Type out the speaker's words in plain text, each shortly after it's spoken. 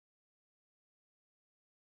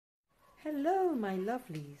Hello my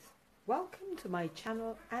lovelies, welcome to my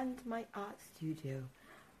channel and my art studio.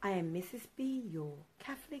 I am Mrs. B, your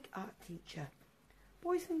Catholic art teacher.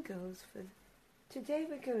 Boys and girls, for today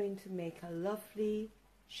we're going to make a lovely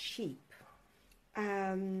sheep.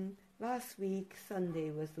 Last week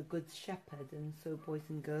Sunday was the Good Shepherd, and so boys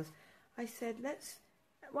and girls, I said let's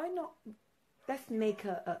make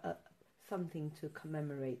something to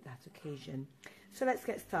commemorate that occasion. So let's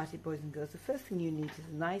get started, boys and girls. The first thing you need is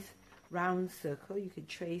a nice round circle. You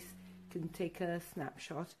can take a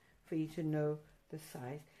snapshot for you to know the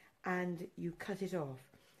size, and you cut it off.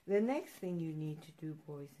 The next thing you need to do,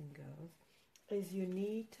 boys and girls, is you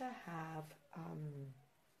need to have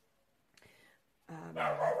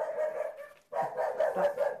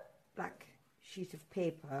black sheet of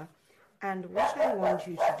paper, and what I want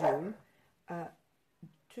you to do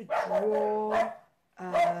to draw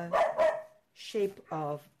a shape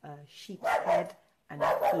of a sheep's head and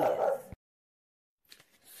ears.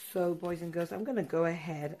 So boys and girls, I'm going to go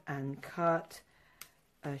ahead and cut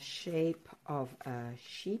a shape of a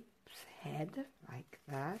sheep's head like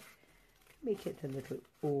that. Make it a little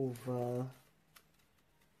oval.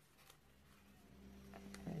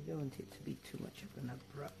 I don't want it to be too much of an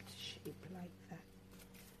abrupt shape like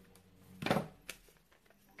that.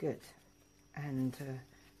 Good. And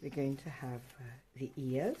we're going to have the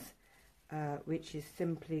ears, which is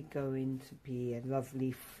simply going to be a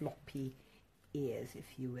lovely floppy ears,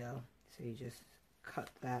 if you will. So you just cut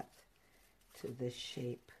that to the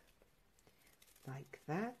shape like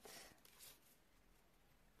that.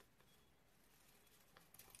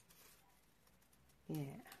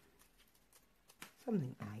 Yeah,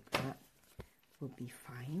 something like that will be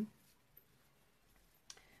fine.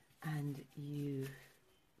 And you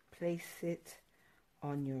place it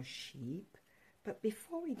on your sheep. But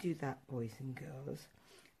before we do that, boys and girls,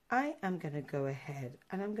 I am going to go ahead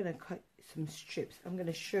and I'm going to cut some strips. I'm going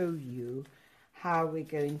to show you how we're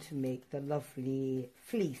going to make the lovely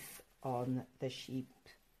fleece on the sheep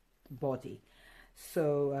body.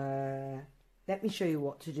 So let me show you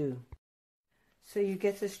what to do. So you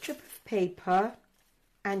get a strip of paper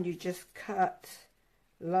and you just cut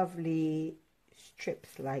lovely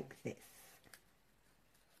strips like this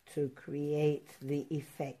to create the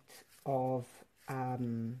effect of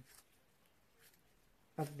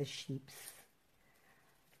the sheep's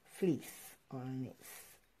fleece on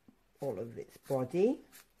all of its body.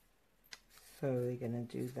 So we're going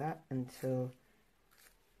to do that until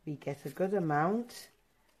we get a good amount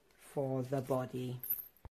for the body.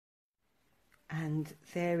 And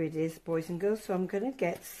there it is, boys and girls. So I'm going to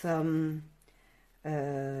get some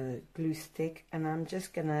glue stick, and I'm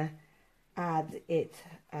just going to add it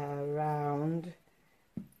around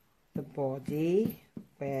the body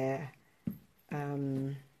where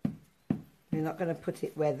we're not going to put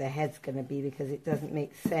it where the head's going to be because it doesn't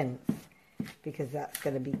make sense, because that's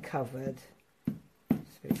going to be covered. So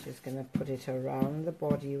we're just going to put it around the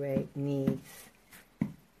body where it needs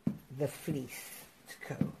the fleece to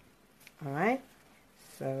go. Alright,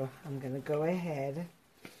 so I'm going to go ahead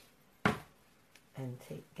and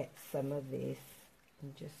get some of this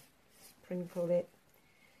and just sprinkle it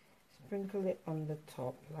on the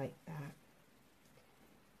top like that.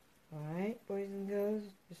 Alright, boys and girls,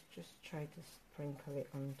 just try to sprinkle it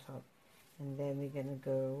on top, and then we're going to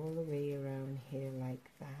go all the way around here like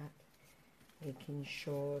that, making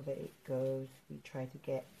sure that it goes. We try to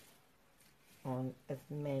get on as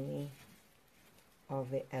many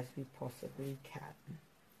of it as we possibly can.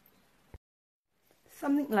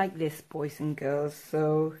 Something like this, boys and girls.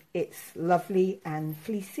 So it's lovely and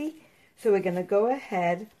fleecy. So we're going to go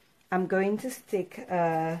ahead. I'm going to stick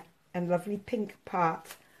a lovely pink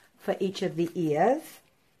part for each of the ears.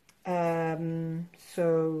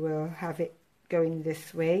 So we'll have it going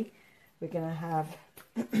this way. We're going to have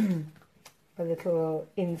a little,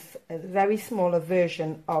 a very smaller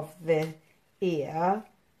version of the ear,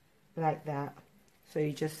 like that. So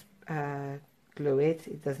you just glue it.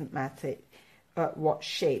 It doesn't matter what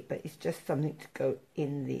shape, but it's just something to go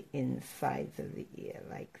in the insides of the ear,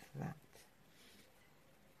 like that.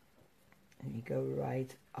 And you go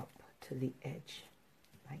right up to the edge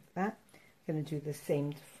like that. I'm going to do the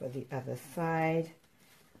same for the other side.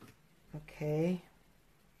 Okay,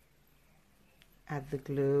 add the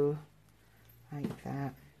glue like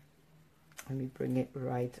that, and we bring it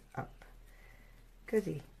right up.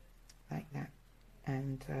 Goody, like that.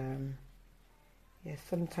 And yeah,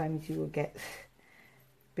 sometimes you will get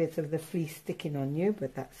bits of the fleece sticking on you,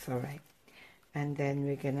 but that's all right. And then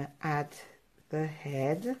we're going to add the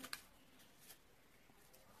head.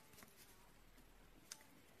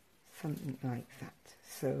 Something like that.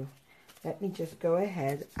 So let me just go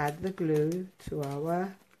ahead, add the glue to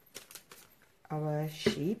our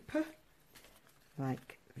sheep,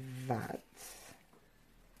 like that.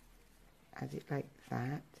 Add it like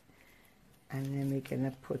that, and then we're going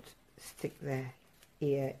to stick the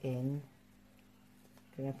ear in.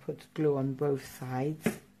 Going to put glue on both sides,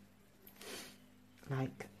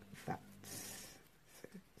 like that. So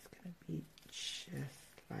it's going to be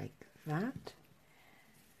just like that.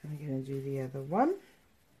 And we're going to do the other one,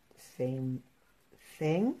 same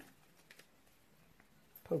thing,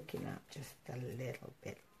 poking out just a little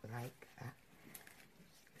bit like that.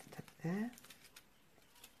 Just up there.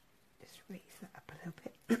 Just raise that up a little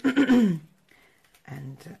bit.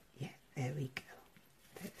 And yeah, there we go.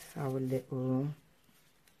 That's our little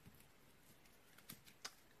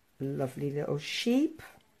lovely little sheep.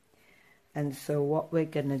 And so what we're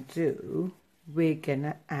going to do, we're going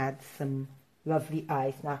to add some lovely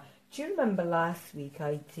eyes. Now, do you remember last week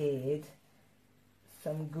I did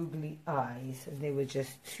some googly eyes and they were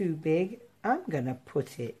just too big? I'm going to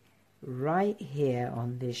put it right here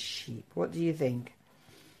on this sheep. What do you think?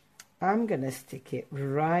 I'm going to stick it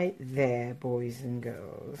right there, boys and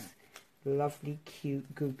girls. Lovely,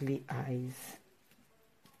 cute, googly eyes.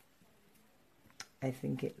 I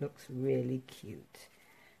think it looks really cute.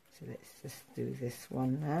 So let's just do this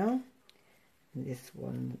one now. And this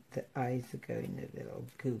one, the eyes are going a little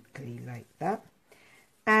googly like that.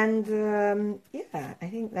 And yeah, I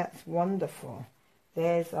think that's wonderful.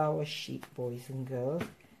 There's our sheep, boys and girls.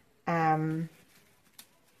 And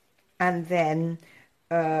then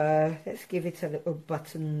let's give it a little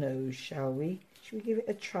button nose, shall we? Should we give it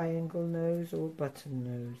a triangle nose or button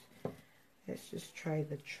nose? Let's just try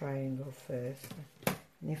the triangle first.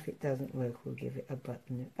 And if it doesn't work, we'll give it a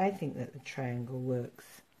button. I think that the triangle works.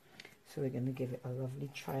 So we're going to give it a lovely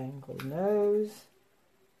triangle nose,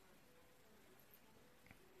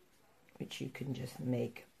 which you can just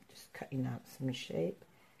make, just cutting out some shape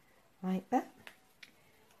like that.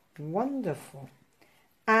 Wonderful.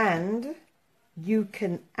 And you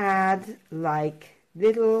can add like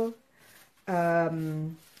little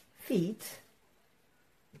feet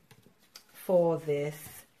for this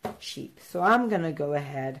sheep. So I'm going to go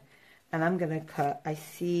ahead and I'm going to cut. I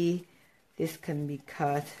see this can be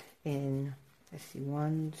cut in, let's see,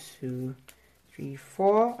 1, 2, 3,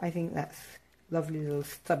 4. I think that's lovely little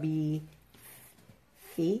stubby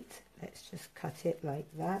feet. Let's just cut it like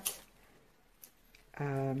that.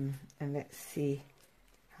 And let's see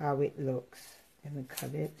how it looks. I'm going to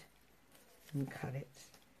cut it and cut it.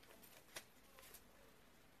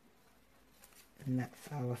 And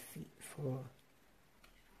that's our feet for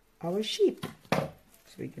our sheep. So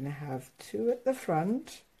we're going to have 2 at the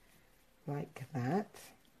front, like that.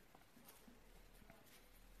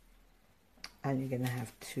 And you're going to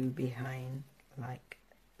have 2 behind, like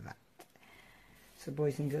that. So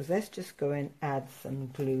boys and girls, let's just go and add some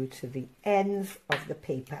glue to the ends of the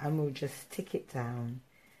paper and we'll just stick it down.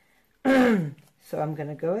 So I'm going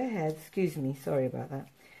to go ahead, excuse me, sorry about that.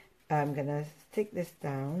 I'm going to stick this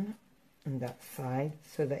down on that side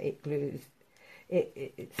so that it glues,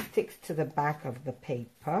 it sticks to the back of the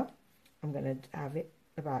paper. I'm going to have it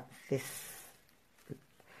about this.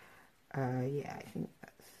 Yeah, I think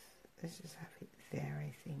that's, let's just have it there,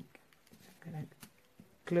 I think. So I'm going to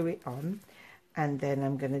glue it on and then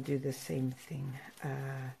I'm going to do the same thing.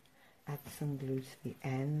 Add some glue to the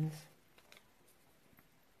ends.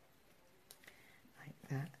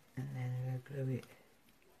 That, and then we'll glue it.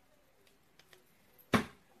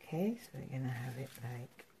 Okay, so we're going to have it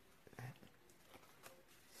like that.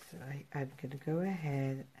 So I'm going to go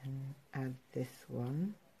ahead and add this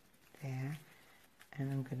one there,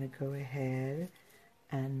 and I'm going to go ahead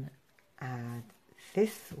and add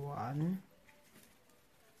this one.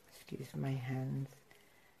 Excuse my hands.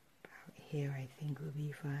 About here, I think will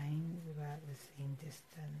be fine. It's about the same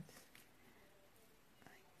distance.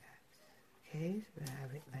 Okay, so we'll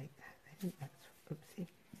have it like that. I think that's, oopsie,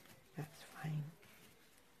 that's fine.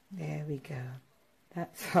 There we go.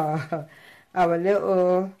 That's our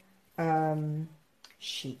little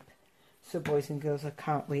sheep. So boys and girls, I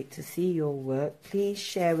can't wait to see your work. Please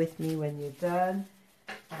share with me when you're done.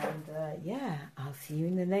 And yeah, I'll see you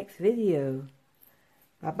in the next video.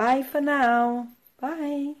 Bye-bye for now.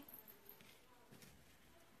 Bye.